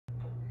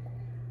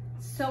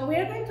So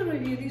we're going to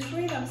review these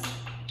rhythms.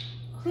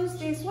 Who's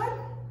this one?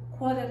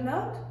 Quarter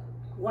note,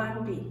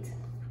 1 beat.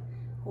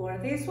 Who are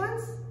these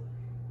ones?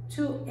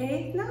 2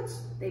 eighth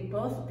notes, they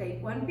both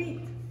take 1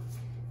 beat.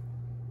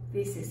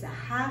 This is a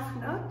half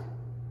note,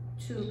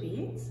 2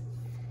 beats.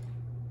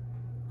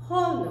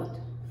 Whole note,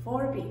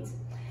 4 beats.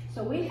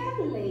 So we have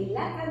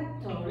Leila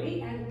and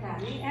Tori and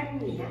Kami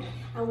and Mia,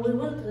 and we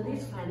will do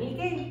this funny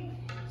game.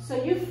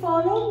 So you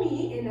follow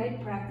me and I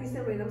practice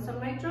the rhythms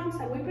on my drums,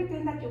 and we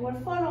pretend that you were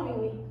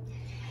following me.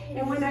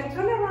 And when I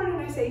turn around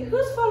and I say,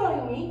 who's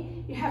following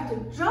me? You have to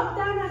drop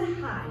down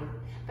and hide.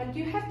 But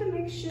you have to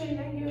make sure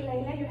that you,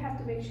 Leila, you have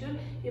to make sure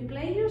you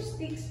play your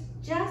sticks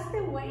just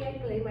the way I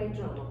play my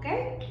drum,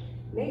 okay?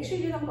 Make sure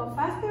you don't go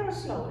faster or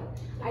slower.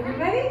 Are you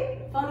ready?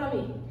 Follow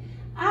me.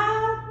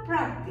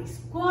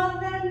 Practice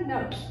quarter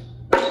notes.